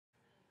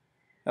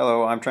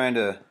Hello,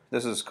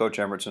 this is Coach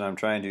Emerson. I'm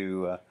trying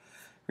to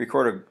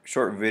record a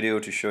short video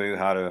to show you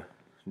how to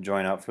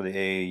join up for the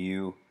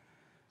AAU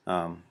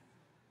um,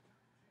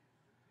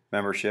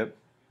 membership.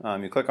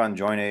 You click on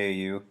Join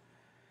AAU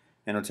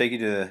and it'll take you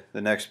to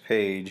the next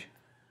page.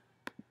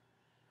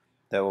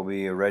 That will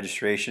be a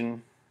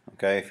registration.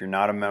 Okay, if you're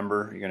not a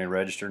member, you're going to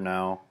register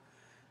now.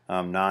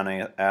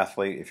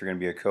 Non-athlete, if you're going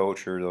to be a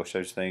coach or those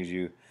such things,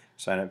 you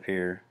sign up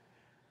here.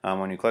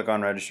 When you click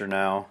on Register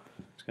Now,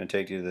 it's going to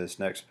take you to this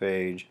next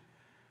page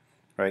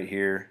right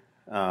here,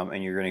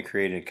 and you're going to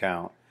create an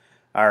account.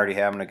 I already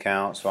have an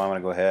account, so I'm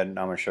going to go ahead and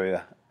I'm going to show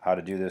you how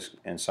to do this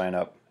and sign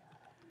up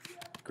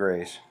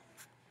Grace.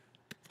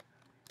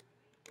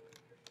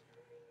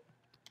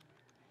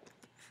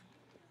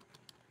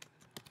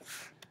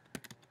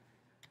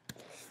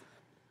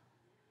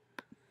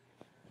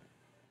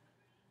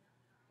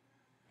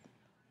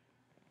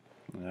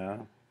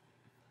 Now,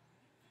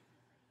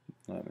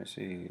 let me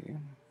see.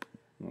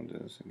 We'll do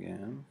this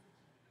again.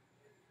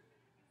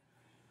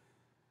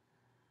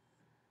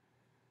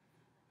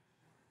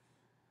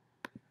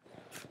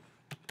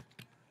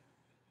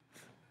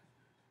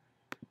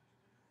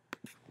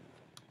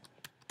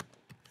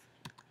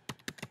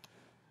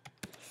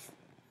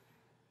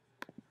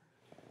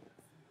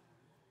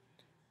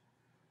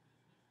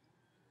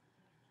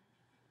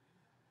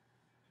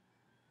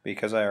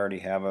 Because I already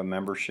have a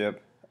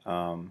membership,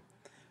 I'm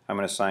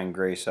going to sign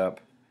Grace up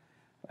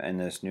in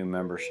this new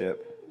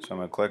membership. So I'm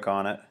going to click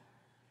on it,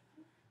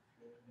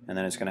 and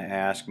then it's going to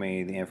ask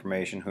me the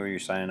information. Who are you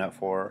signing up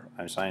for?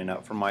 I'm signing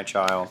up for my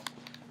child,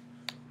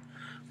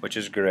 which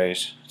is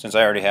Grace. Since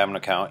I already have an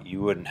account,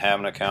 you wouldn't have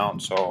an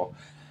account, so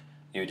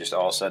you just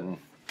all of a sudden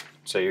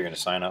say you're going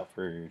to sign up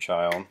for your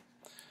child.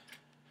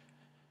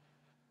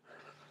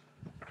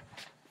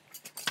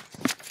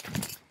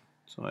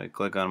 So I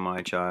click on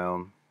my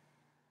child.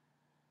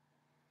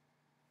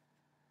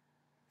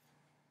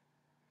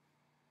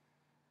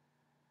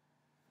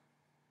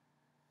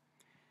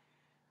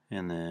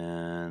 And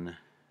then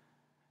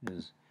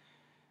is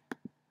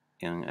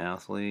young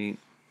athlete,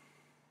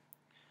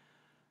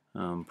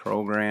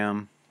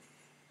 program,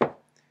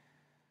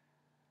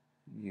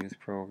 youth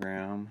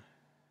program,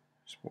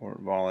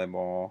 sport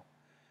volleyball,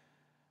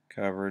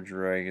 coverage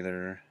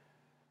regular.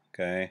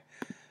 Okay,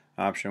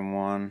 option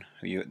one,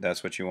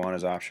 that's what you want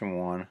is option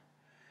one.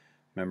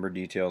 Member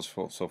details,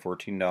 so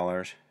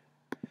 $14. So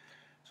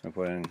I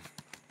put in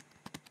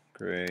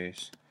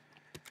Grace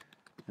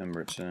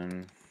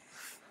Embertson.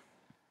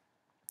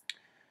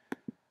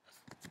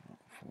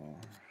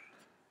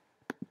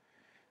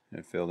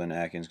 I filled in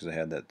Atkins because I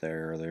had that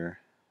there earlier.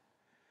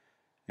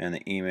 And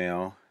the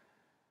email.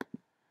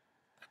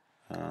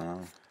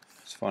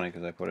 It's funny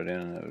because I put it in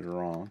and it was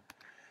wrong.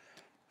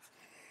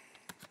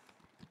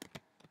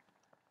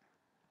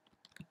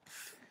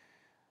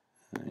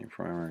 And your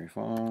primary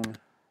phone.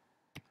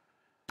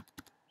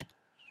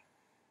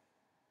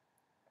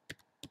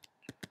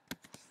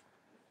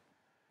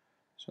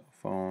 So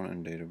phone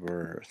and date of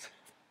birth.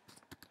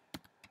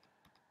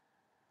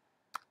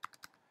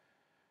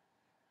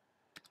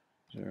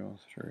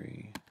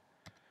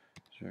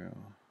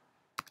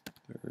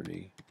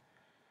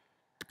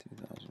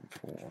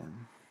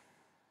 03/030/2004.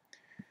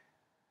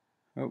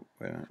 Oh,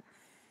 wait a minute.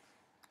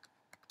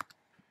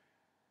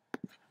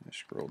 I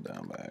scrolled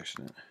down by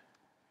accident.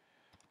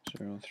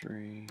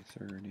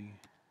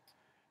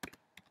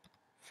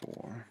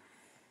 03/30/4.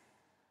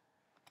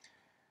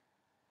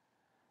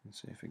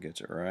 Let's see if it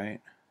gets it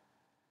right.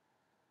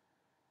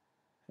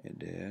 It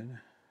did.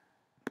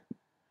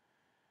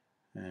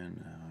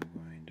 And now I'm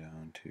going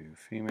down to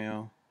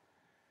female.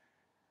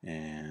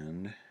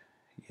 And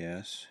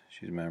yes,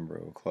 she's a member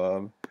of a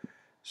club.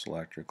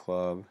 Select her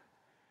club.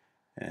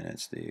 And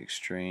it's the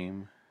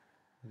Extreme,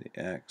 the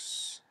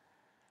X.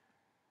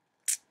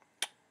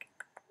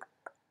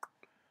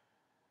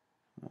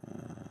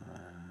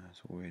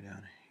 It's way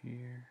down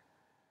here.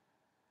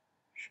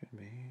 Should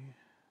be.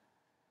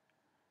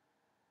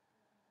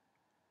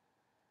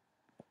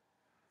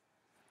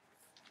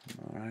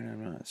 Alright,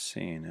 I'm not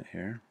seeing it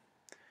here.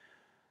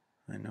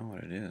 I know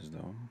what it is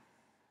though.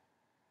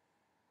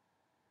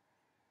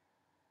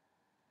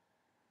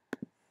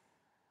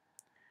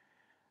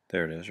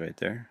 There it is right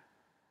there.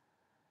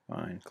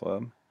 Fine,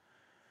 club.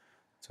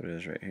 That's what it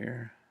is right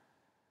here.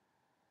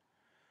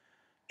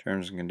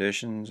 Terms and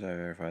conditions. I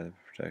verify the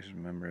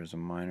protection member is a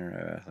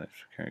minor. Athletes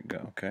can't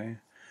go. Okay.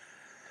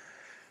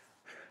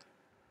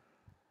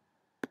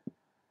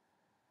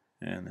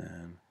 And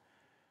then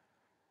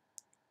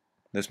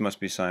this must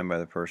be signed by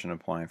the person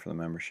applying for the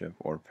membership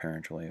or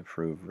parentally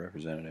approved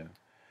representative.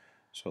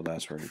 So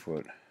that's where you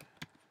put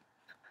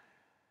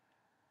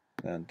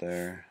that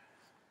there.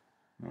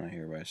 I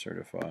hereby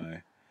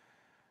certify.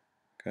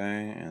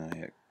 Okay, and I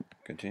hit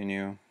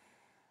continue.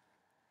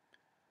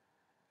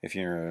 If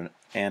you're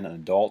an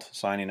adult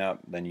signing up,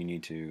 then you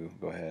need to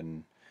go ahead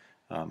and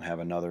have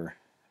another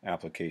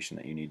application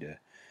that you need to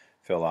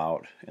fill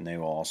out, and they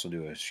will also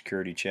do a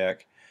security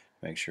check,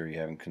 make sure you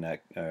haven't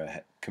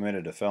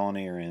committed a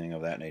felony or anything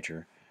of that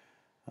nature.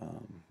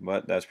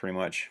 But that's pretty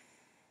much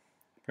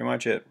pretty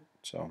much it.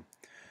 So,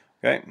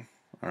 okay.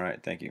 All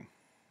right. Thank you.